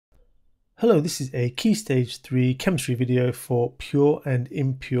Hello, this is a Key Stage 3 chemistry video for pure and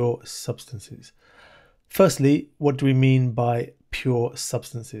impure substances. Firstly, what do we mean by pure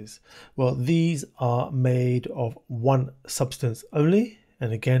substances? Well, these are made of one substance only.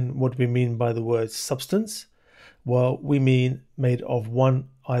 And again, what do we mean by the word substance? Well, we mean made of one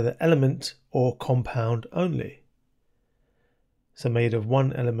either element or compound only. So made of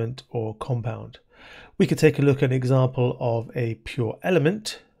one element or compound. We could take a look at an example of a pure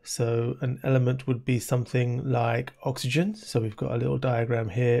element. So an element would be something like oxygen. So we've got a little diagram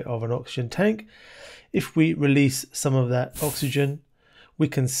here of an oxygen tank. If we release some of that oxygen, we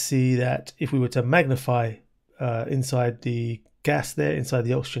can see that if we were to magnify inside the gas there, inside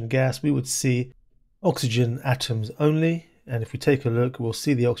the oxygen gas, we would see oxygen atoms only. And if we take a look, we'll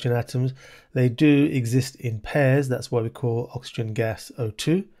see the oxygen atoms. They do exist in pairs. That's why we call oxygen gas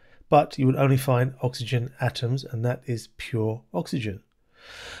O2. But you would only find oxygen atoms, and that is pure oxygen.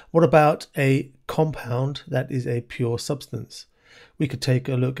 What about a compound that is a pure substance? We could take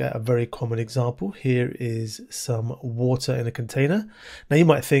a look at a very common example. Here is some water in a container. Now you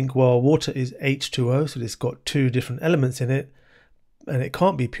might think, well, water is H2O, so it's got two different elements in it, and it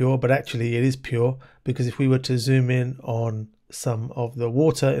can't be pure, but actually it is pure, because if we were to zoom in on some of the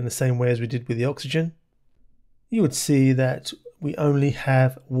water in the same way as we did with the oxygen, you would see that we only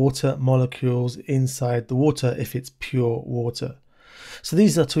have water molecules inside the water if it's pure water. So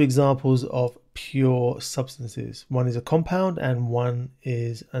these are two examples of pure substances. One is a compound and one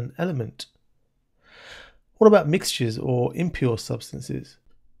is an element. What about mixtures or impure substances?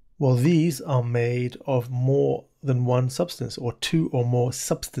 Well, these are made of more than one substance, or two or more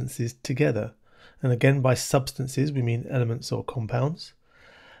substances together. And again, by substances, we mean elements or compounds.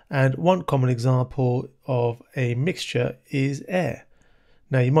 And one common example of a mixture is air.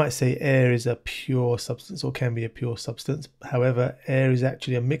 Now you might say air is a pure substance or can be a pure substance. However, air is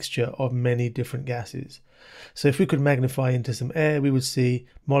actually a mixture of many different gases. So if we could magnify into some air, we would see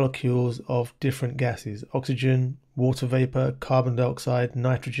molecules of different gases: oxygen, water vapor, carbon dioxide,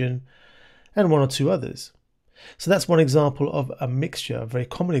 nitrogen, and one or two others. So that's one example of a mixture, a very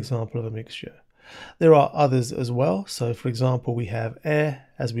common example of a mixture. There are others as well. So for example, we have air,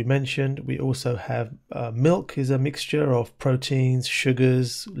 as we mentioned. We also have milk is a mixture of proteins,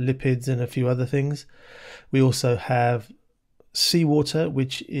 sugars, lipids, and a few other things. We also have seawater,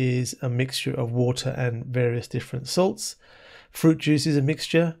 which is a mixture of water and various different salts. Fruit juice is a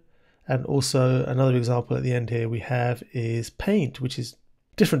mixture. And also another example at the end here we have is paint, which is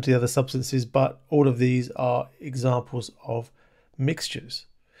different to the other substances, but all of these are examples of mixtures.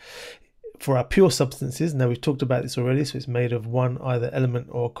 For our pure substances, now we've talked about this already, so it's made of one either element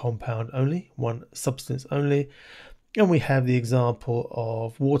or compound only, one substance only. And we have the example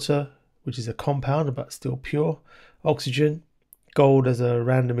of water, which is a compound but still pure, oxygen, gold as a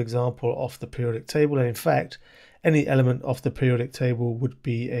random example off the periodic table. And in fact, any element off the periodic table would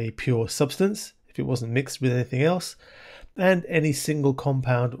be a pure substance if it wasn't mixed with anything else. And any single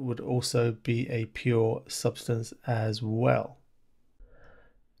compound would also be a pure substance as well.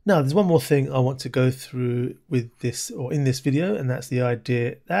 Now, there's one more thing I want to go through with this or in this video, and that's the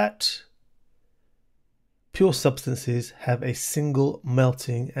idea that pure substances have a single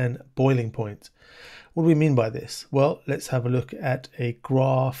melting and boiling point. What do we mean by this? Well, let's have a look at a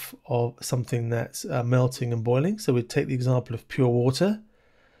graph of something that's melting and boiling. So we take the example of pure water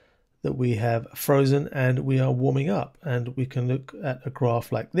that we have frozen and we are warming up, and we can look at a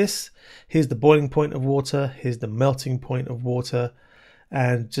graph like this. Here's the boiling point of water, here's the melting point of water.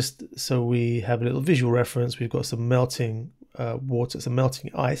 And just so we have a little visual reference, we've got some melting water, some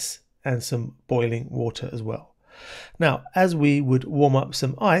melting ice, and some boiling water as well. Now, as we would warm up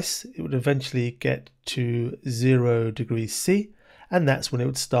some ice, it would eventually get to 0 degrees C, and that's when it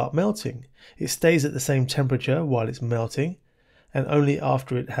would start melting. It stays at the same temperature while it's melting, and only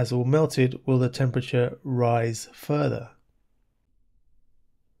after it has all melted will the temperature rise further.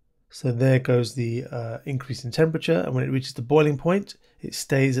 So there goes the increase in temperature, and when it reaches the boiling point, it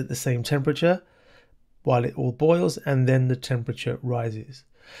stays at the same temperature while it all boils, and then the temperature rises.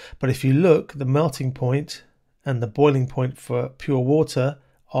 But if you look, the melting point and the boiling point for pure water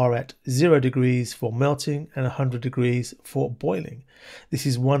are at 0 degrees for melting and 100 degrees for boiling. This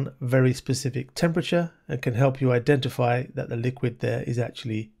is one very specific temperature and can help you identify that the liquid there is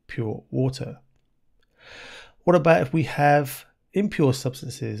actually pure water. What about if we have impure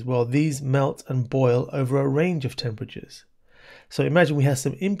substances? Well, these melt and boil over a range of temperatures. So imagine we had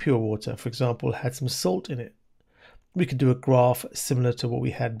some impure water, for example, had some salt in it. We could do a graph similar to what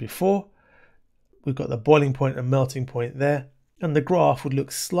we had before. We've got the boiling point and melting point there, and the graph would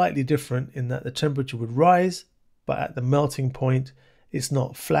look slightly different in that the temperature would rise, but at the melting point it's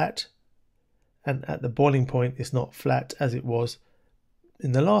not flat, and at the boiling point it's not flat as it was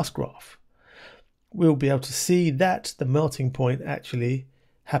in the last graph. We'll be able to see that the melting point actually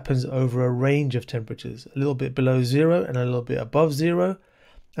happens over a range of temperatures, a little bit below zero and a little bit above zero,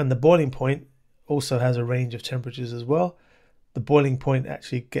 and the boiling point also has a range of temperatures as well. The boiling point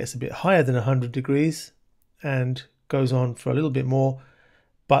actually gets a bit higher than 100 degrees and goes on for a little bit more,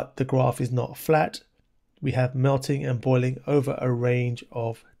 but the graph is not flat. We have melting and boiling over a range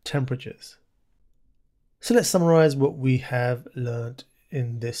of temperatures. So let's summarize what we have learned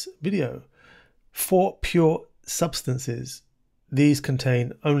in this video. For pure substances, these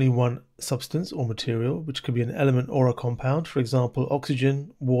contain only one substance or material, which could be an element or a compound. For example,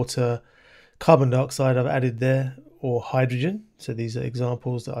 oxygen, water, carbon dioxide I've added there, or hydrogen. So these are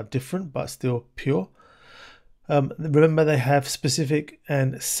examples that are different but still pure. Remember, they have specific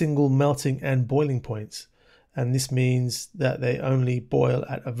and single melting and boiling points. And this means that they only boil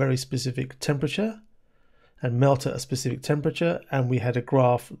at a very specific temperature and melt at a specific temperature. And we had a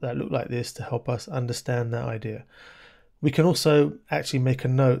graph that looked like this to help us understand that idea. We can also actually make a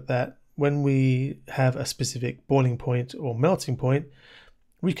note that when we have a specific boiling point or melting point,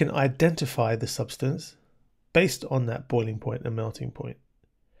 we can identify the substance based on that boiling point and melting point.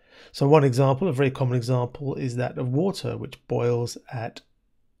 So one example, a very common example, is that of water, which boils at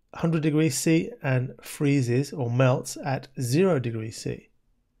 100 degrees C and freezes or melts at 0 degrees C.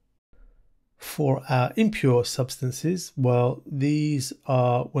 For our impure substances, well, these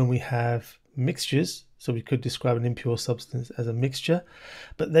are when we have mixtures. So we could describe an impure substance as a mixture,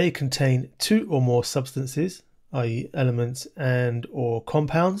 but they contain two or more substances, i.e. elements and or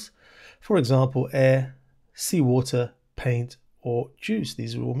compounds. For example, air, seawater, paint, or juice.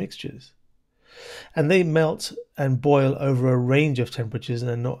 These are all mixtures. And they melt and boil over a range of temperatures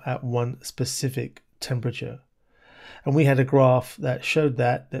and are not at one specific temperature. And we had a graph that showed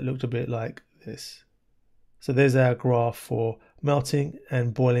that looked a bit like this. So there's our graph for melting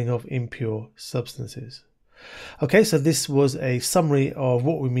and boiling of impure substances. Okay, so this was a summary of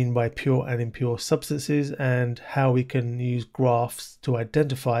what we mean by pure and impure substances and how we can use graphs to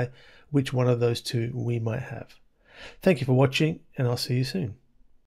identify which one of those two we might have. Thank you for watching, and I'll see you soon.